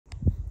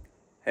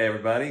Hey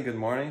everybody, good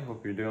morning.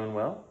 Hope you're doing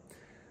well.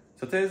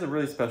 So today's a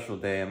really special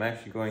day. I'm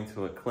actually going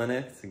to a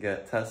clinic to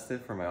get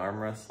tested for my arm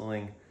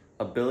wrestling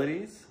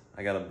abilities.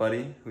 I got a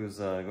buddy who's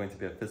going to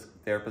be a physical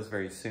therapist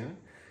very soon,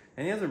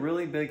 and he has a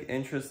really big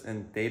interest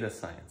in data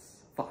science.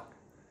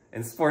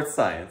 In sports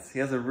science. He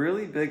has a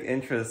really big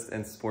interest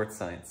in sports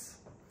science.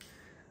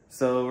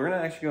 So we're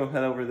gonna actually go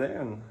head over there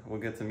and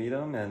we'll get to meet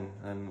him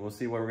and we'll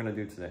see what we're gonna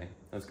do today.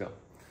 Let's go.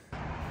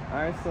 All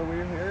right, so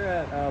we're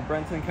here at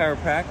Brenton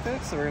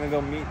Chiropractic. So we're gonna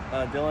go meet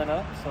Dylan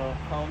up, so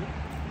follow me.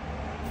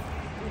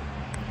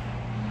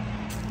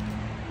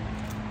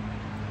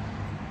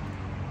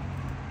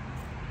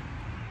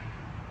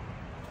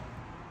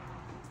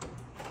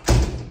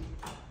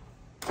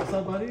 What's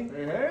up, buddy?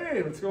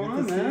 Hey, what's going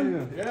on,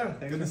 man? Yeah,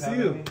 good to see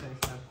you.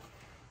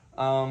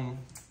 I'm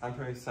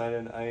pretty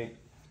excited. I've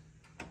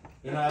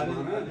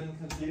been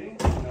competing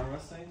in arm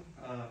wrestling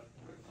like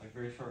a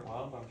very short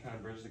while, but I'm trying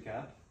to bridge the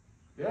gap.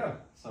 Yeah.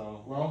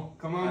 So well,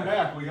 come on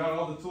back. We got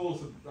all the tools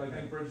to, I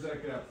think, bridge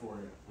that gap for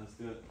you. Let's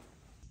do it.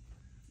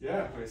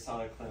 Yeah. Very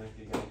solid clinic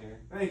you got here.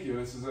 Thank you.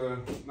 This is a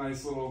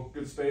nice little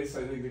good space,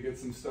 I think, to get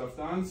some stuff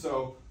done.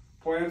 So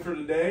plan for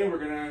today, we're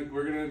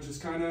gonna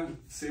just kind of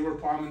see where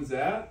Plowman's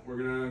at. We're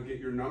gonna get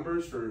your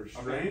numbers for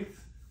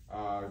strength,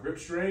 grip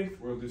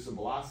strength. We'll do some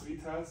velocity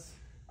tests.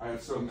 I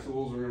have some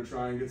tools. We're gonna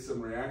try and get some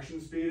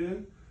reaction speed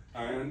in,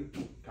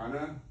 and kind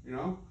of,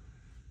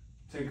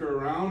 tinker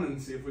around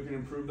and see if we can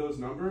improve those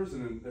numbers.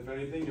 And if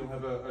anything, you'll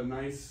have a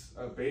nice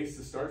base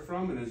to start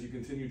from. And as you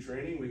continue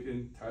training, we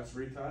can test,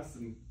 retest,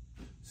 and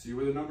see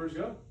where the numbers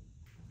go.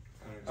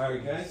 All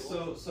right, guys.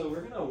 So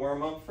we're gonna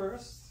warm up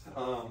first.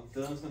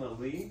 Dylan's gonna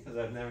lead because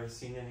I've never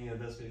seen any of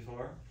this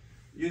before.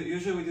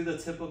 Usually we do the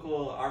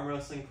typical arm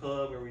wrestling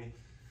club where we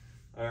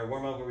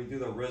warm up, where we do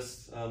the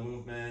wrist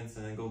movements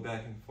and then go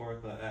back and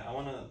forth. But I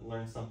want to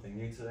learn something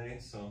new today.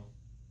 So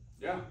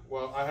yeah,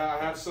 well, I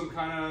have some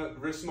kind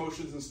of wrist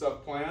motions and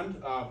stuff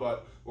planned,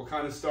 but we'll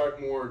kind of start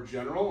more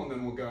general and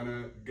then we'll kind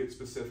of get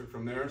specific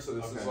from there. So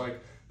this is like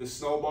the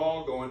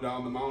snowball going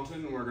down the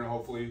mountain, and we're going to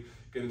hopefully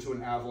get into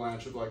an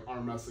avalanche of like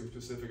arm wrestling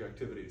specific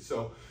activities.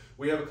 So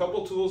we have a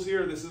couple tools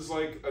here. This is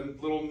like a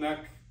little neck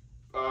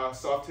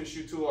soft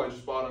tissue tool I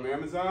just bought on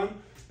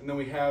Amazon. And then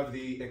we have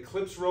the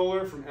Eclipse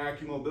roller from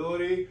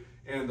AccuMobility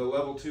and the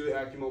level 2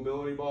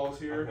 AccuMobility balls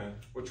here,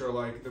 which are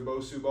like the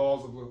Bosu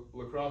balls of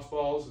lacrosse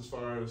balls as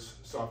far as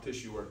soft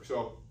tissue work.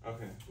 So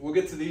we'll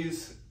get to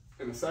these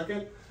in a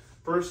second.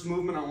 First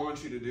movement I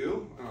want you to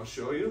do, and I'll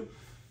show you.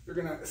 You're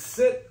gonna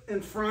sit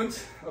in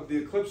front of the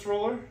Eclipse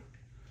roller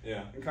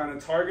and kind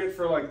of target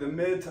for like the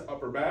mid to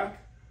upper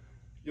back.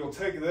 You'll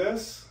take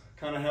this,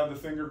 kind of have the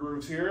finger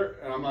grooves here,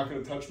 and I'm not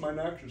going to touch my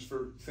neck just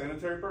for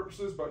sanitary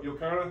purposes, but you'll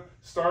kind of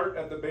start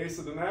at the base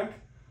of the neck,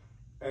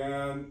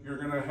 and you're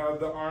going to have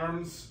the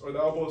arms or the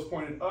elbows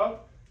pointed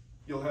up.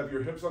 You'll have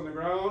your hips on the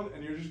ground,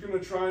 and you're just going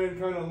to try and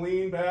kind of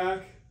lean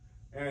back,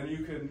 and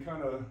you can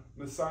kind of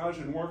massage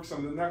and work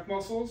some of the neck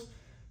muscles,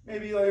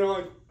 maybe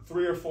like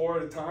 3 or 4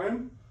 at a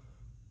time.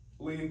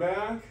 Lean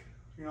back,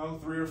 3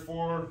 or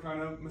 4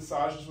 kind of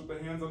massages with the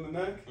hands on the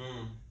neck.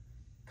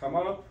 Come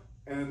up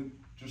and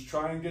just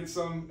try and get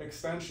some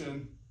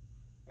extension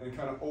and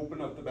kind of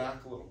open up the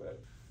back a little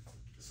bit.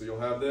 So you'll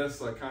have this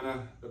like kind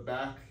of the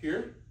back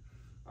here.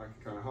 I can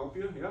kind of help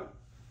you,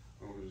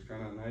 We'll just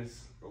kind of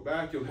nice, go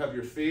back. You'll have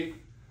your feet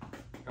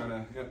kind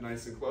of get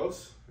nice and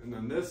close. And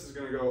then this is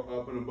gonna go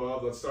up and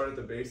above. Let's start at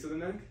the base of the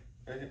neck.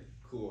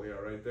 Cool, yeah,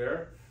 right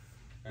there.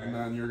 And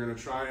then you're gonna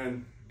try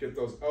and get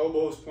those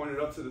elbows pointed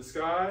up to the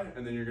sky.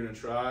 And then you're gonna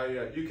try,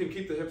 you can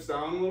keep the hips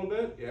down a little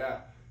bit,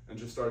 and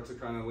just start to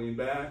kind of lean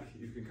back.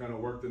 You can kind of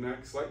work the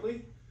neck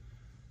slightly.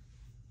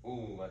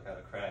 Ooh, I got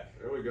a crack.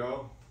 There we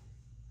go.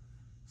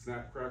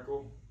 Snap,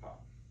 crackle,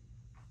 pop.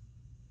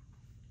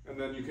 And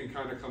then you can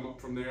kind of come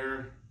up from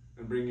there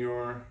and bring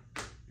your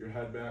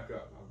head back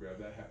up. I'll grab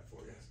that hat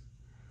for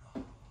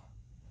you.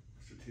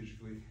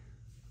 Strategically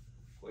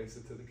place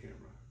it to the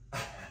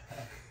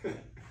camera.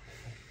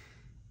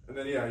 And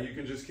then you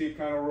can just keep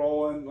kind of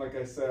rolling, like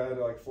I said,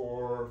 like 4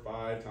 or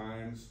 5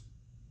 times,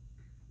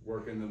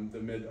 working the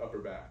mid upper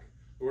back.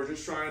 But we're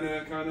just trying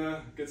to kind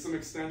of get some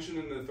extension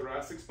in the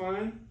thoracic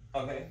spine.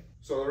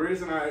 So the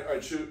reason I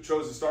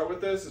chose to start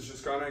with this is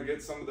just kind of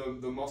get some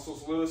of the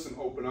muscles loose and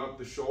open up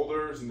the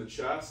shoulders and the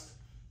chest,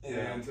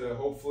 and to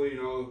hopefully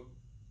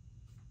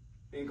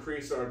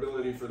increase our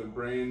ability for the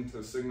brain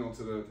to signal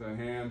to the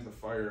hand to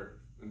fire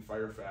and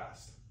fire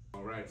fast.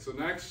 All right, so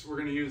next we're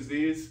going to use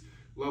these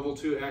level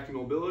 2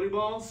 AccuMobility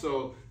balls.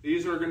 So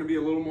these are going to be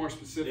a little more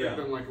specific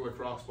than like a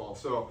lacrosse ball.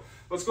 So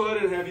let's go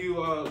ahead and have you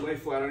lay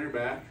flat on your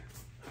back.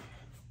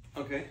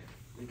 Okay.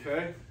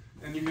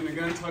 And you can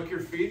again tuck your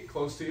feet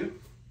close to you.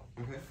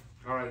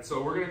 All right,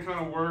 so we're going to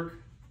kind of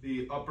work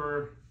the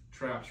upper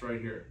traps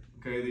right here.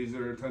 These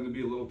tend to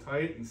be a little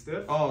tight and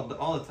stiff. Oh,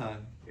 all the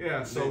time.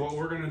 Yeah, so what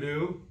we're going to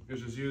do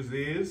is just use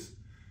these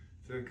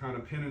to kind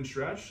of pin and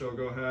stretch. So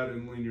go ahead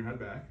and lean your head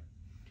back.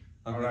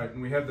 All right,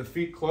 and we have the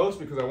feet close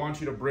because I want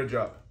you to bridge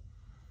up.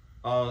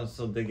 Oh,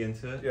 so dig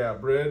into it? Yeah,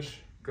 bridge.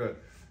 Good.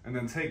 And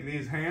then take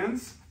these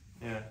hands.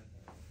 Yeah.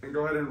 And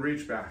go ahead and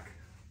reach back.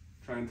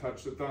 Try and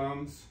touch the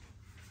thumbs,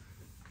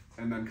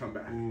 and then come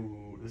back.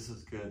 Ooh, this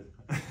is good.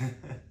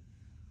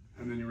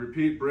 And then you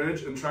repeat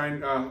bridge and try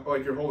and,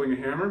 like you're holding a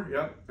hammer,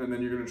 yep. And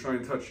then you're gonna try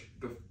and touch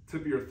the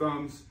tip of your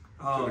thumbs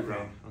to the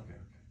ground. Okay.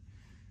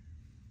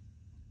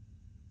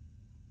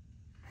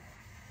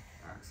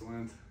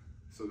 Excellent.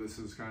 So this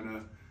is kind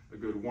of a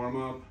good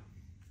warm up.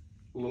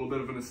 A little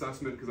bit of an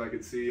assessment because I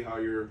could see how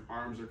your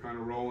arms are kind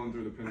of rolling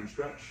through the pin and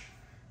stretch.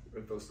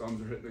 If those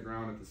thumbs are hitting the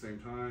ground at the same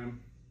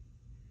time.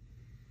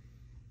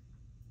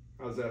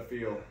 How's that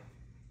feel?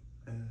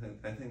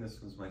 I think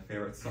this was my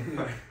favorite so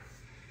far.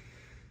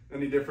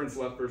 Any difference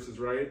left versus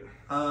right?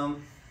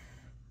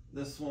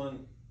 This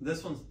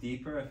one's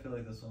deeper. I feel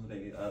like this one's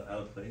maybe out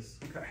of place.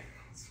 Okay,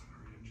 let's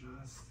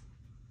readjust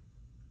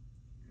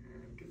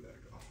and give that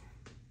a go.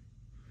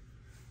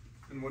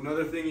 And one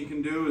other thing you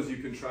can do is you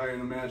can try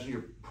and imagine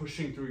you're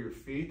pushing through your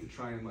feet to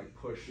try and like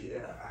push.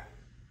 Yeah.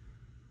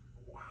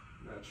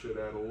 That should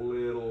add a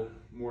little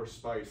more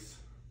spice.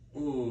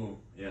 Ooh,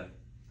 yeah.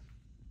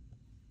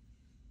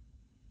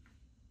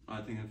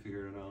 I think I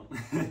figured it out.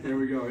 There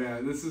we go. Yeah,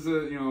 this is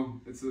a,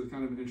 it's a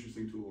kind of an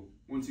interesting tool.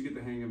 Once you get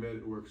the hang of it,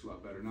 it works a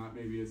lot better. Not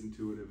maybe as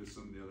intuitive as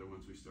some of the other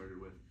ones we started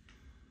with.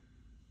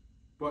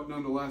 But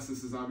nonetheless,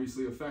 this is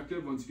obviously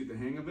effective once you get the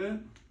hang of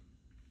it.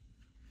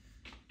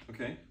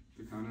 Okay.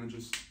 To kind of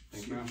just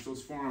smash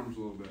those forearms a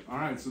little bit. All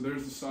right, so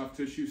there's the soft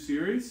tissue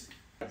series.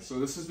 So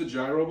this is the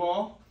gyro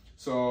ball.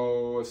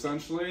 So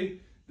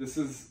essentially,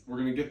 we're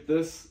gonna get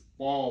this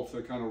ball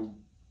to kind of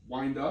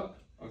wind up.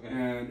 Okay.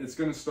 And it's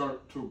going to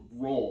start to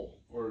roll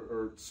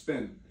or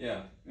spin.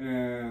 Yeah.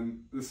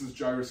 And this is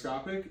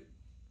gyroscopic.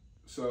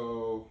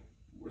 So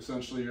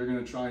essentially you're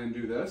going to try and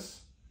do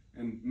this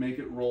and make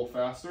it roll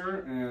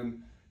faster.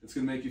 And it's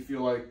going to make you feel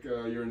like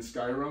you're in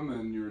Skyrim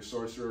and you're a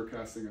sorcerer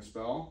casting a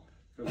spell.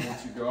 Because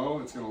once you go,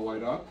 it's going to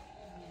light up.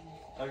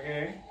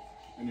 Okay.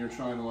 And you're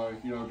trying to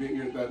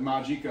get that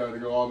magicka to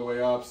go all the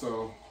way up.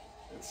 So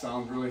it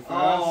sounds really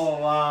fast. Oh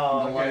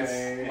wow! And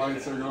the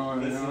lights are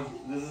going.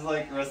 This is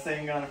like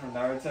Rasengan from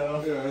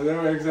Naruto.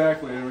 Yeah,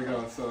 exactly. There we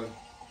go. So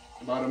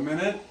about a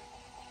minute.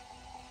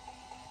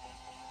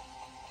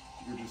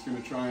 You're just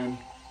gonna try and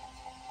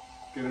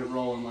get it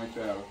rolling like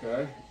that.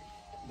 Okay.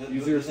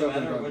 Easier said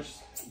than done.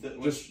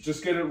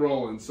 Just get it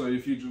rolling. So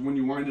when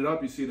you wind it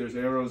up, you see there's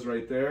arrows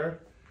right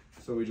there.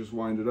 So we just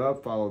wind it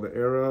up. Follow the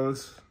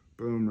arrows.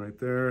 Boom! Right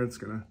there. It's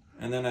gonna.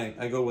 And then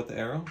I go with the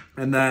arrow.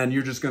 And then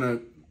you're just gonna.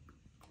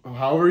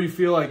 However you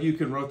feel like you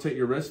can rotate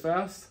your wrist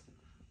fast,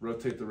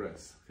 rotate the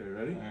wrist. Okay,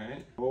 ready? All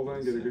right. Hold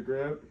on, get a good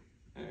grab.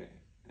 All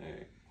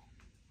right.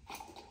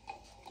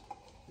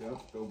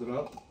 Yep, build it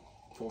up.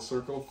 Full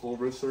circle, full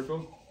wrist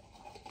circle.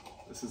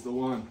 This is the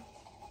one.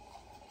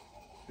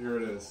 Here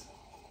it is.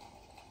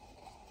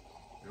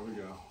 There we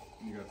go.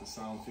 And you got the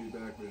sound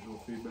feedback, visual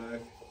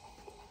feedback.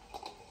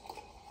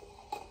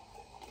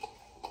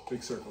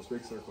 Big circles,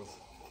 big circles.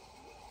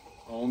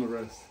 All in the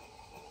wrist.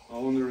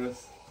 All in the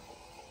wrist.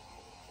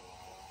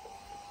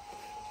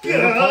 Get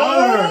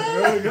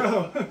power! There we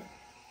go.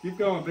 Keep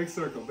going. Big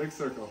circle. Big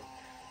circle.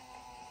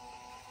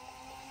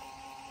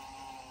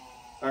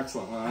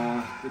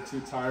 Excellent. Get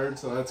too tired,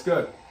 so that's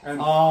good. And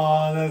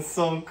oh, that's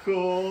so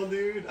cool,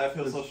 dude. I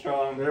feel so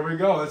strong. There we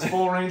go. It's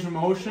full range of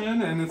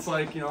motion, and it's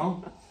like,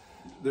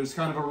 there's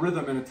kind of a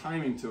rhythm and a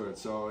timing to it,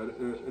 so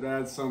it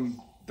adds some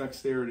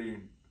dexterity.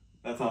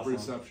 That's awesome.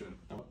 Perception.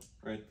 Oh,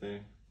 right there.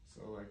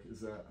 So, like,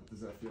 does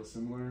that feel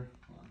similar?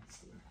 Hold on, let's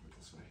do it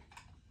this way.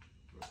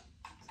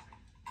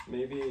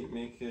 Maybe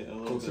make it a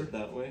little Closer? bit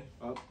that way.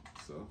 Up,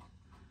 so.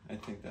 I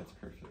think that's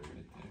perfect right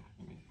there.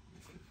 Let me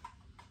see.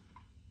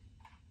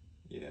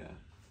 Yeah.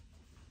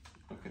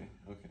 Okay.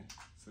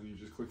 So you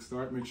just click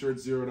start, make sure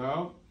it's zeroed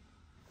out.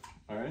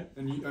 All right.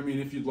 And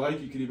if you'd like,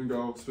 you could even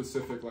go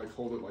specific, like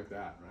hold it like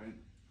that, right?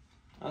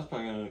 I was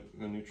probably gonna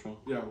go neutral.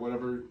 Yeah,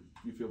 whatever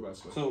you feel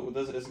best with. So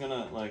it's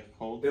gonna like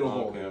hold? It'll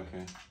hold.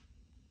 Okay.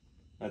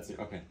 That's it,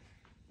 okay.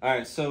 All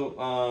right,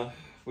 so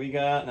we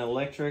got an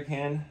electric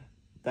hand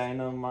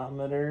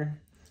dynamometer.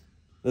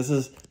 This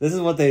is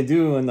what they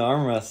do in the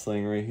arm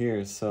wrestling right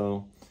here.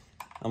 So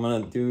I'm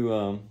gonna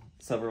do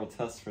several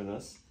tests for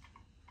this.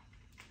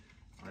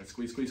 All right,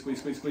 squeeze.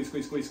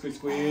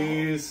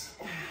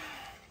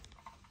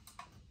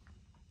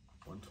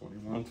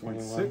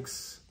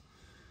 121.6.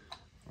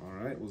 All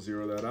right, we'll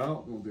zero that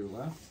out. We'll do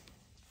left.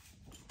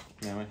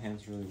 Yeah, my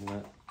hand's really wet.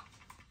 1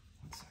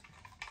 second.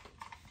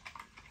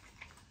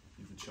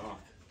 Use the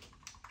chalk.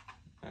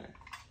 All right.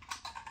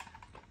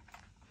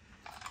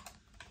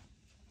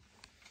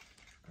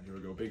 Here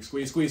we go. Big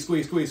squeeze.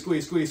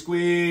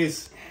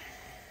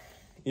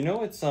 You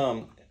know it's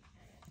oh,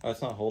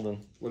 it's not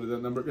holding. What is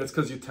that number? That's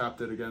because you tapped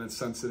it again. It's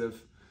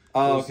sensitive.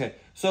 Oh, okay.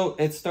 So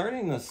it's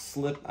starting to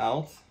slip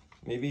out.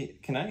 Maybe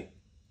can I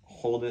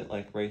hold it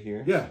like right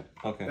here? Yeah.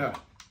 Okay. Yeah.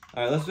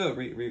 All right, let's do it.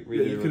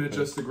 Yeah, you can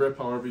adjust the grip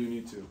however you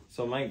need to.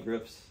 So my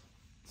grip's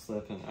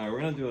slipping. All right,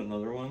 we're gonna do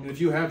another one. And if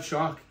you have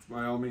chalk,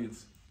 by all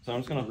means. So I'm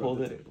just gonna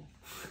hold it.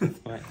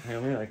 Let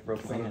me like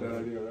rub my That's not a bad hand.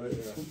 idea, right?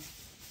 Yeah.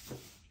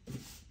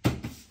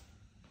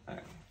 All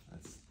right,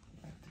 that's too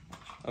much.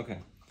 Okay,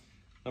 so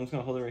I'm just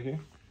gonna hold it right here.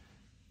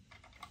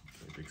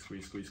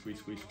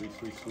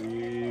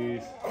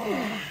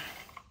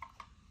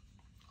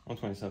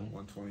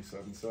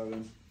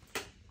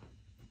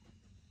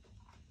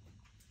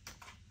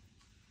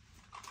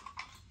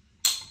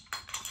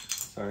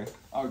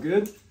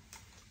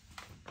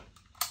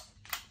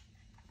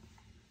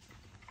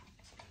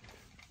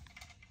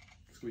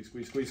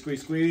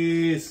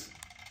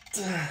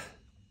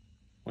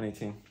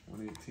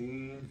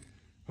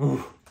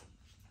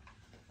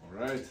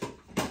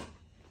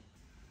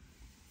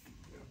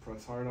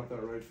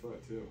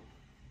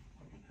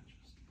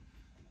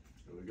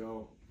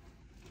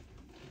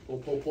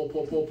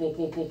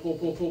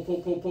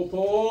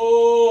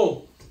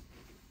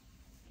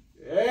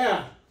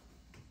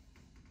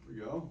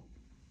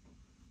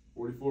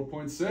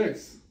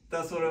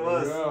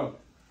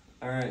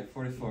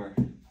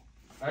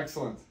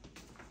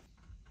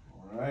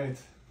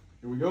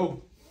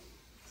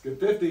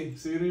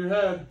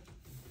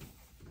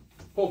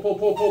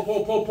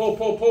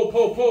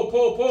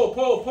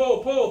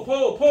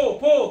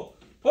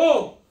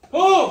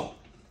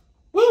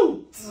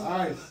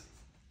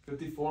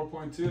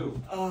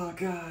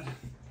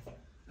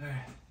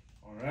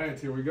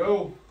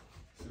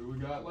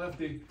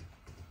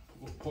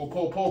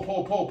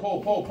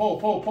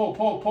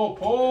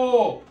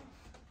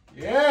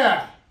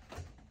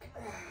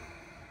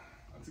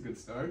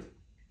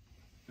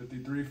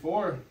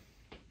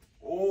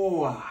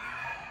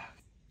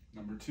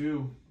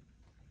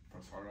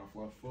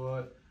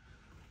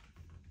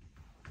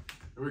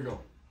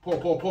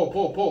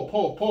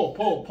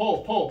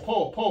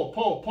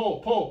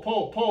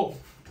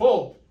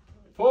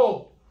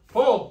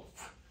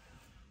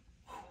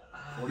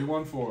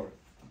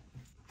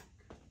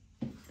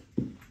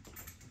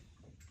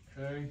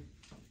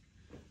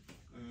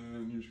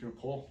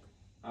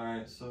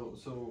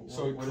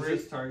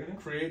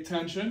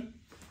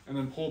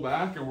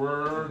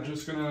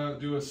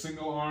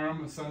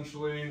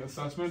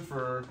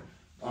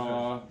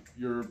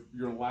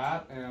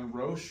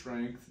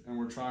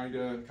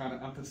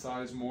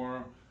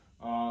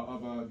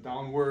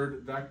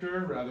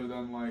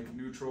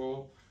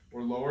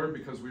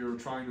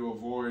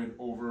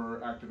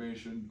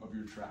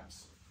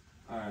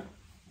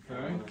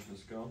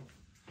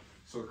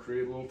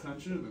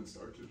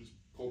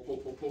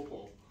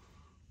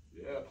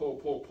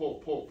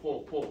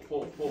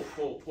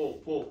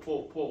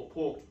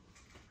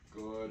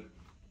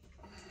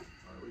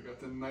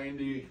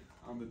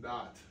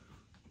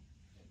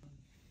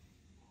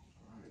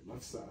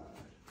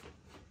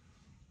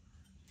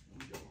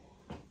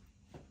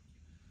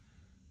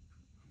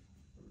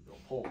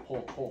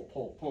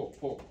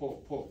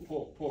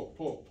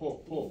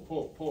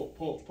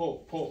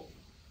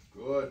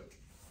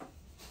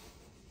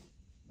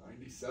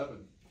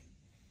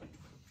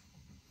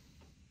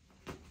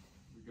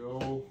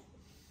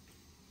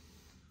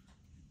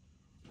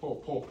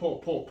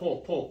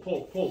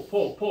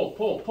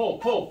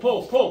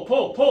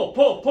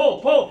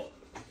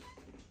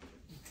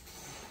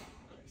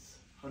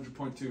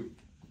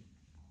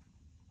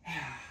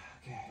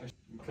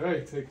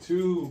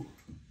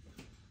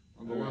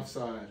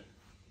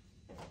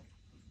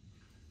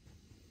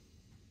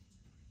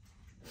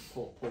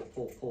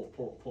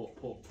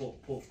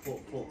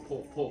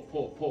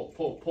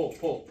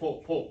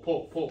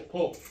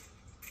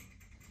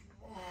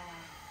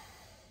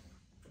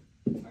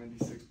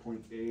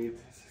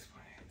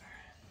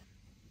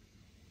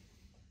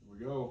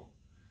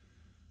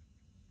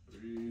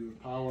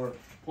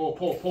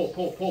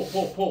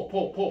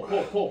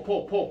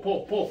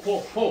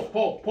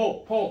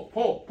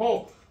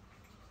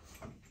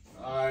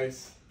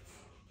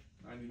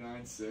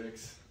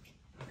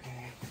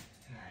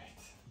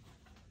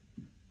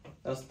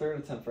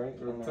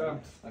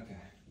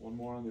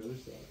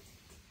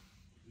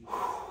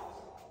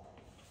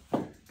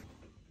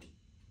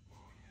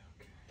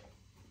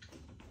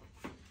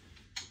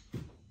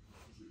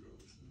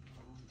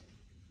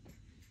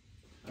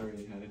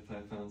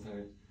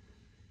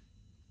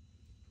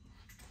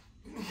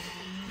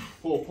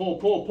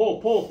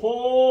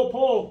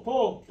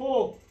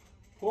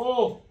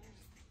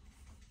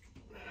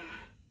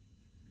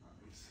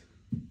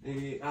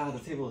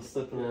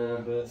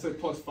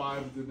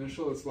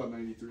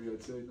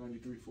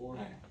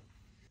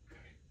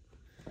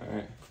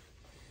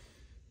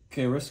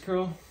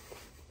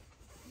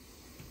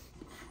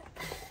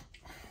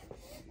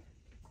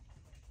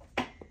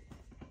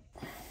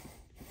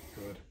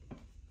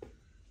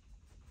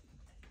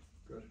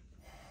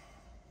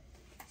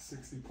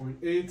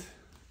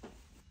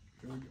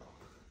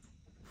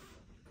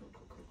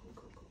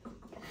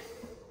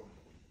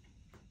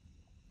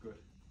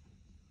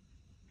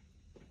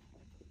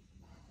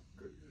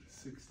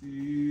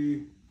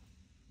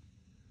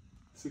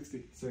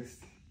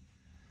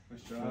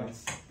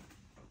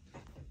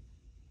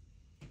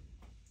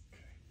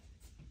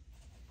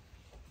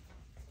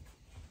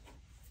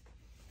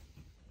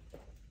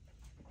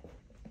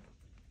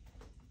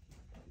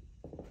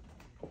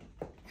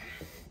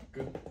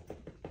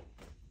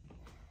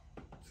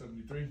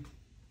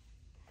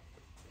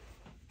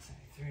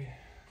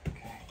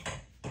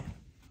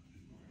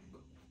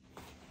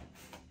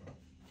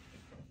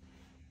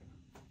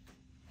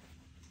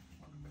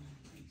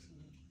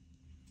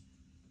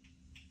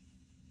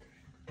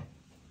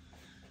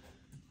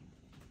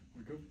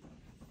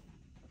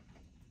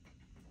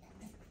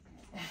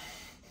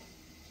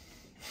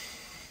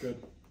 Good.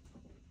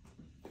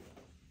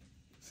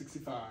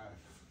 65.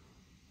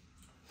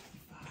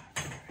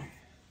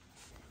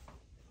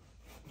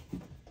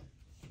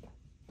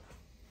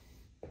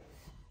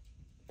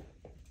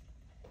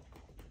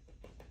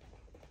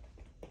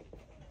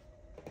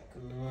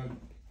 Good.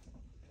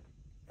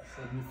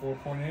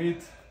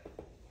 74.8.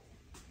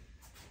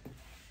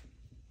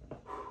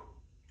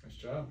 Nice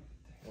job.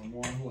 One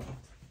more on the left.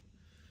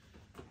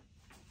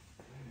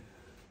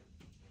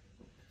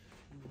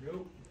 Here we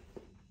go.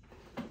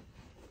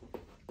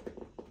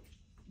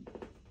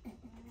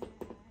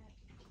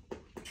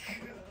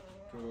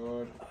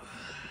 Good.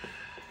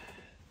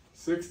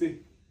 60.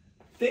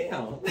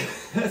 Damn,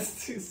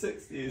 that's 2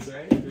 60s,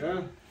 right?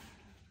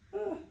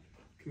 Yeah.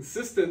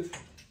 Consistent.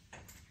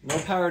 No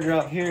power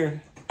drop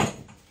here. Ready,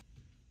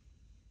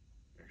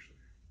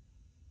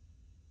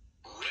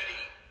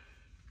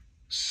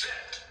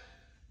 set.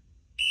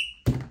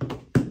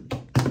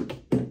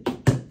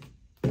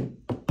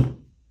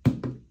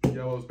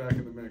 Yellow's back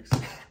in the mix.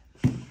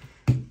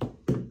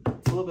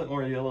 It's a little bit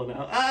more yellow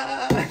now.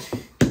 Ah!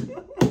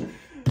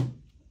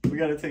 We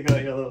gotta take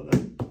out yellow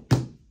then.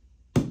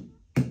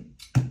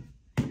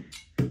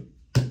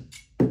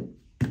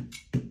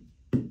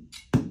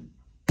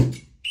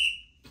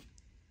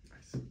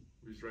 Nice.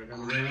 Use right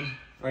hand again.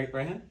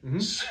 Right hand? Mm-hmm.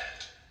 Set.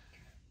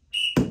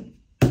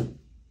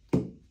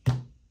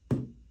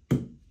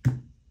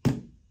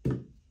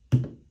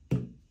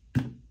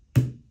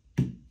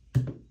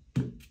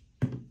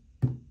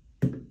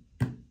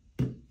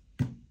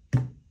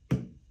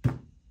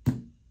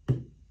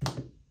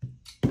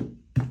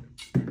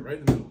 Right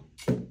in the middle.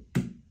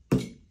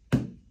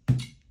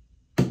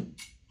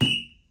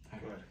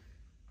 Good.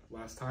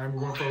 Last time,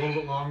 we're going for a little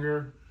bit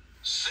longer.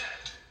 Set.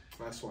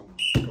 Last one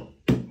now. Go.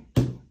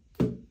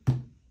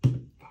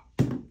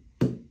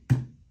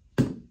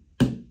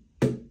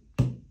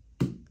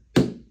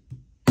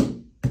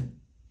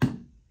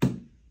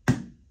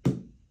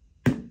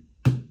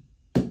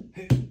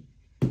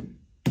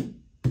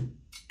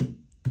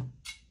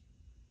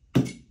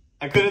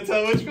 I couldn't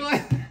tell which one.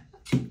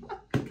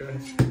 Okay.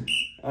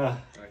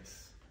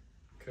 Nice.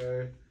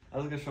 Okay. That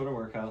was a good shoulder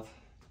workout.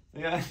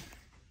 Yeah.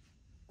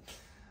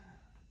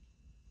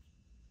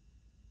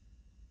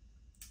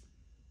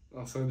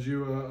 I'll send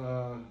you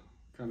a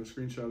kind of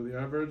screenshot of the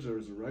average. There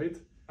was a right.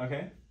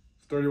 Okay.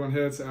 31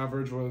 hits.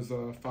 Average was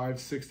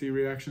 560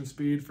 reaction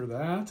speed for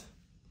that.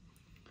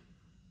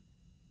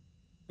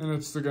 And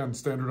it's, again,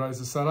 standardize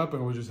the setup,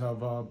 and we'll just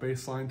have a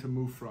baseline to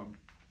move from.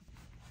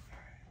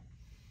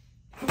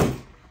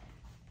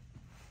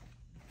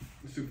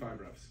 Let's do 5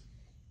 reps.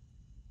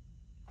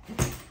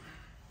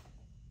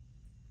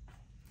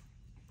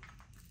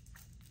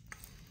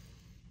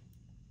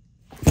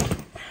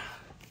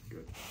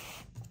 Good.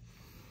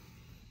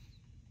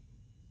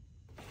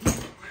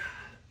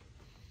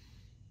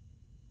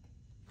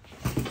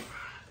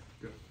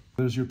 Good.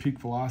 There's your peak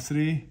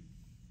velocity.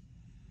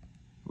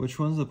 Which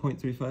one's the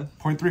 0.35?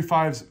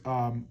 0.35's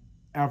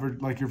average,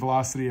 like your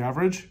velocity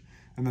average,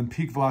 and then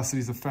peak velocity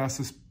is the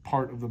fastest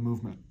part of the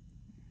movement.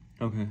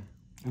 Okay.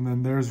 And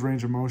then there's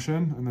range of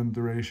motion, and then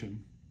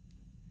duration.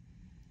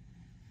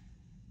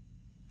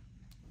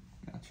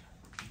 Gotcha.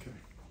 Okay.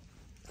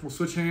 We'll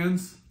switch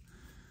hands.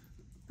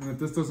 And if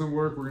this doesn't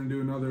work, we're going to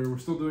do another, we're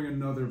still doing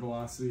another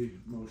velocity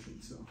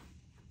motion, so.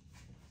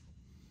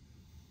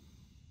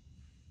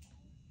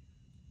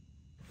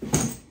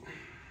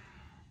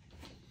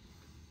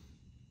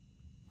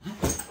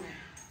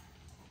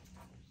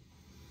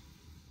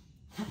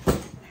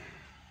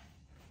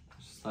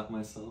 Stop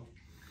myself.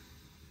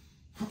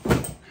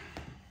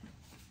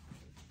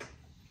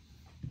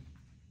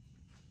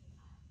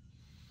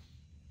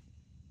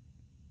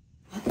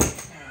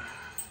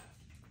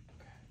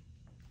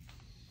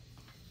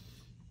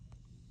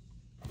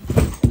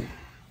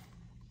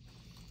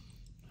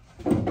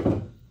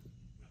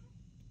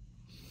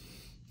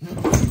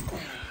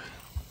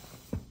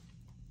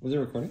 Was it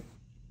recording?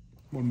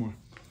 One more.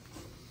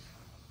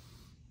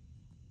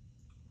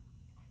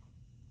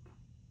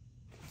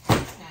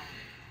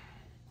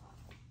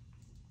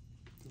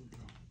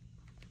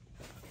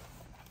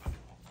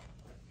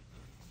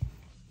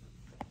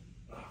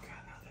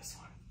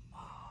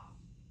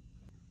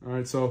 All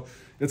right, so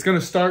it's going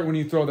to start when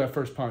you throw that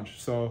first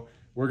punch. So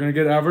we're going to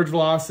get average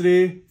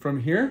velocity from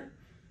here.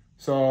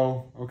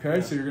 So, okay,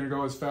 yeah. So you're going to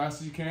go as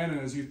fast as you can, and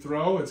as you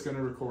throw, it's going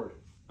to record.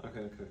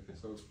 Okay.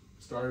 So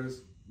start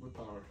is with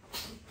power.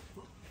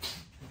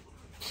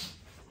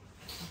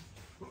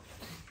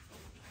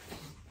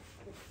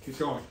 Keep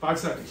going. 5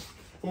 seconds.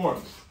 4,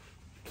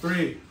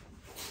 3,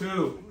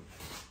 2,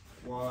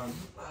 1.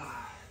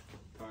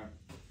 Time.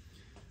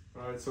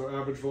 All right, so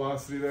average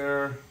velocity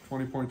there,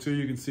 20.2.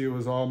 You can see it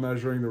was all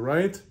measuring the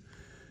right.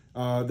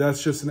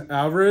 That's just an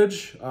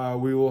average.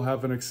 We will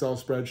have an Excel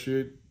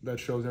spreadsheet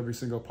that shows every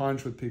single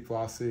punch with peak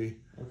velocity.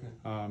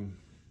 Okay.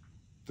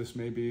 This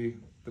may be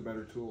the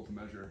better tool to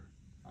measure,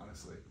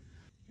 honestly.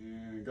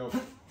 And go.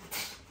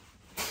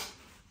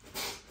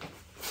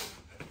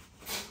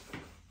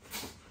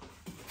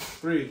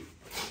 Three,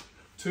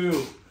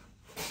 2,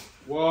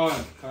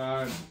 1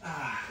 time.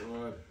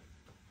 Good.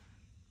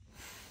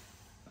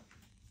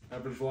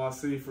 Average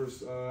velocity for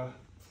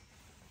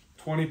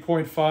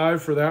 20.5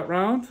 for that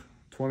round.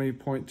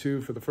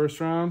 20.2 for the first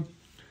round.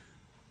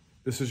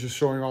 This is just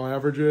showing all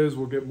averages.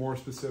 We'll get more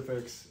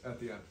specifics at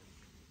the end.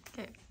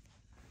 Okay.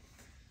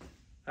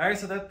 All right,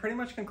 so that pretty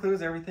much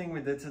concludes everything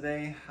we did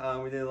today.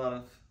 We did a lot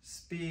of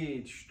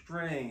speed,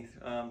 strength,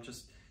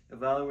 just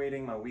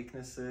evaluating my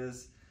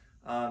weaknesses.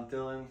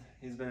 Dylan,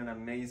 he's been an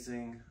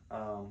amazing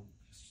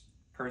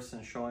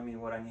person showing me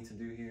what I need to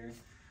do here.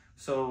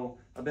 So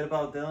a bit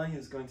about Dylan,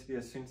 he's going to be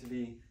a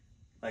soon-to-be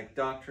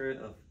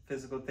doctorate of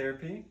physical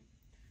therapy.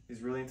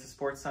 He's really into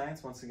sports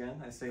science, once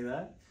again, I say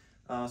that.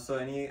 So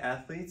any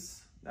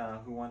athletes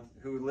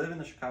who live in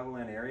the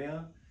Chicagoland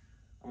area,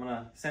 I'm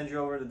gonna send you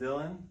over to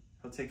Dylan.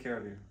 He'll take care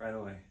of you right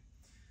away.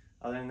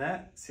 Other than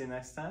that, see you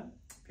next time.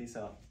 Peace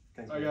out.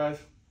 Thanks. Bye, guys.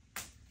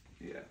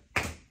 Yeah.